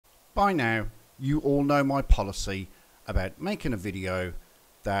By now, you all know my policy about making a video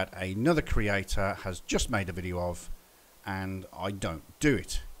that another creator has just made a video of, and I don't do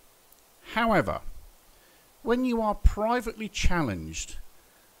it. However, when you are privately challenged,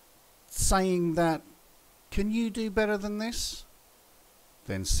 saying that, can you do better than this?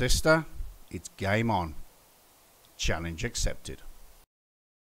 Then sister, it's game on. Challenge accepted.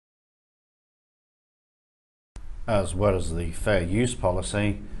 As well as the fair use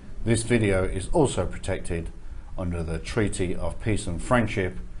policy, this video is also protected under the Treaty of Peace and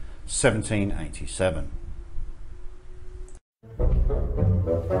Friendship 1787.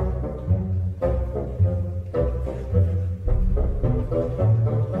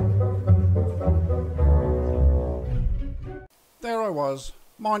 There I was,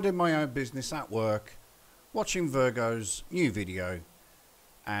 minding my own business at work, watching Virgo's new video,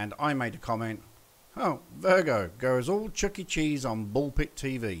 and I made a comment, "Oh, Virgo goes all Chuck E. Cheese on BULLPIT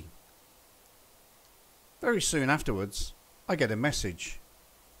TV." Very soon afterwards, I get a message.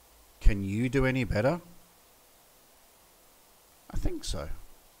 Can you do any better? I think so.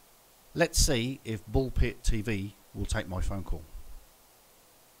 Let's see if BULLPIT TV will take my phone call.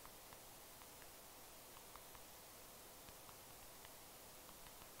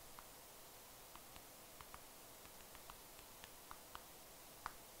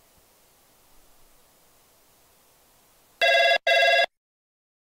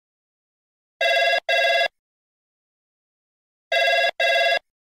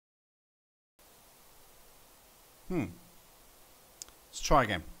 Let's try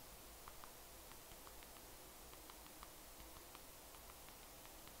again.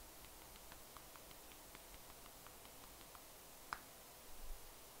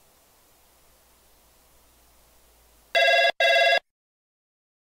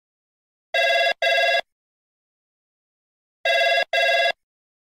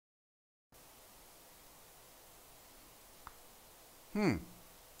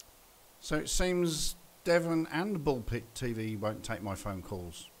 So it seems Devon and BULLPIT TV won't take my phone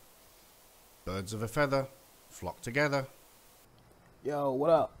calls. Birds of a feather flock together. Yo, what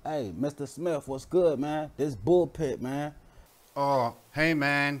up? Hey, Mr. Smith, what's good, man? This BULLPIT, man. Oh, hey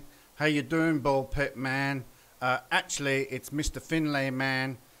man. How you doing, BULLPIT, man? Actually, it's Mr. Finlay,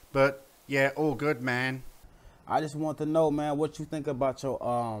 man. But, yeah, all good, man. I just want to know, man, what you think about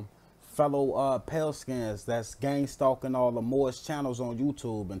your fellow pale skins that's gang stalking all the Moorish channels on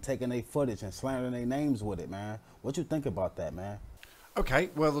YouTube and taking their footage and slandering their names with it, man. What you think about that, man? Okay,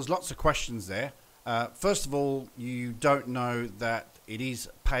 well, there's lots of questions there. First of all, you don't know that it is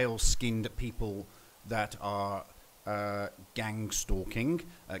pale-skinned people that are gang stalking.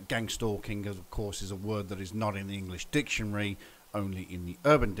 Gang stalking, of course, is a word that is not in the English dictionary, only in the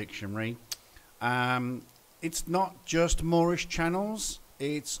Urban Dictionary. It's not just Moorish channels.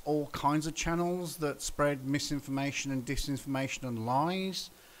 It's all kinds of channels that spread misinformation and disinformation and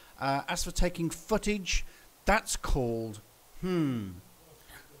lies. As for taking footage, that's called,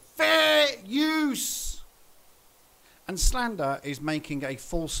 fair use. And slander is making a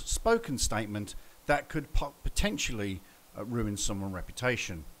false spoken statement that could potentially ruin someone's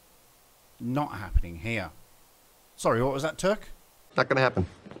reputation. Not happening here. Sorry, what was that, Turk? Not gonna happen.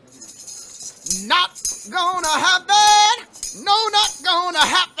 Not gonna happen! No, not gonna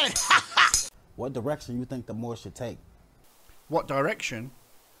happen! What direction you think the Moors should take? What direction?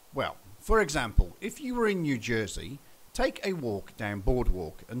 Well, for example, if you were in New Jersey, take a walk down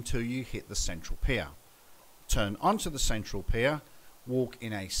Boardwalk until you hit the Central Pier. Turn onto the Central Pier, walk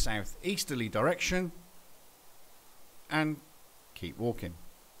in a southeasterly direction, and keep walking.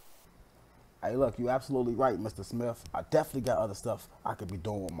 Hey, look, you're absolutely right, Mr. Smith. I definitely got other stuff I could be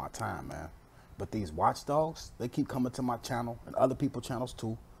doing with my time, man. But these watchdogs, they keep coming to my channel and other people's channels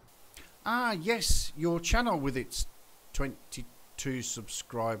too. Ah, yes, your channel with its 22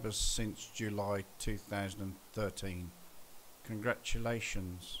 subscribers since July 2013.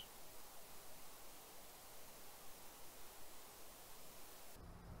 Congratulations.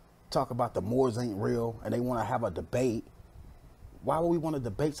 Talk about the Moors ain't real and they want to have a debate. Why would we want to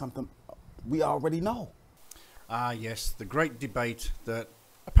debate something we already know? Ah, yes, the great debate that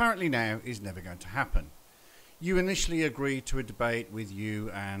apparently now is never going to happen. You initially agreed to a debate with you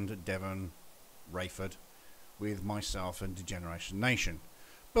and Devon Rayford, with myself and Degeneration Nation.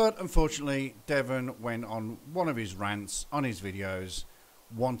 But unfortunately, Devon went on one of his rants on his videos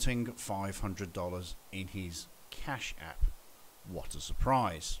wanting $500 in his Cash App. What a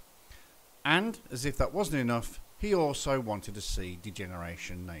surprise. And, as if that wasn't enough, he also wanted to see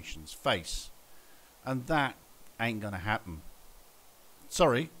Degeneration Nation's face. And that ain't gonna happen.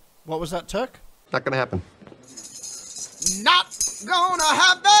 Sorry, what was that, Turk? Not gonna happen. Not gonna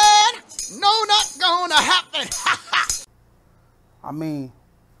happen! happen? I mean,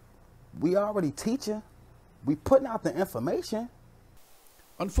 we already teaching. We putting out the information.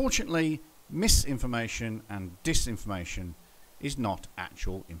 Unfortunately, misinformation and disinformation is not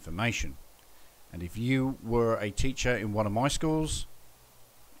actual information. And if you were a teacher in one of my schools,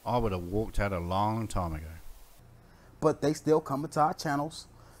 I would have walked out a long time ago. But they still come into our channels.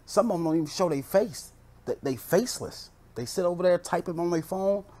 Some of them don't even show their face. They faceless. They sit over there typing on their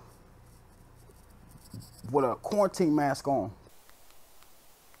phone with a quarantine mask on.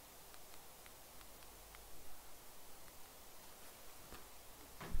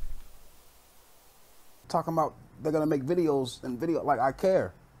 Talking about they're gonna make videos and video like I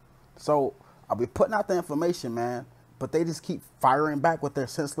care. So I'll be putting out the information, man, but they just keep firing back with their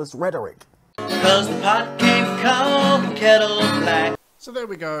senseless rhetoric. 'Cause the pot can't call the kettle black. So there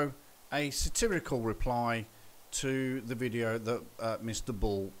we go, a satirical reply to the video that Mr.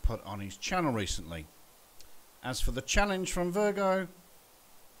 Bull put on his channel recently. As for the challenge from Virgo,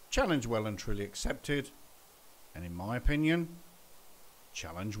 challenge well and truly accepted, and in my opinion,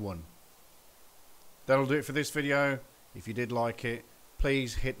 challenge won. That'll do it for this video. If you did like it,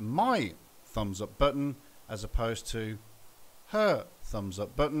 please hit my thumbs up button as opposed to her thumbs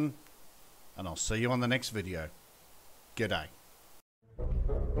up button, and I'll see you on the next video. G'day.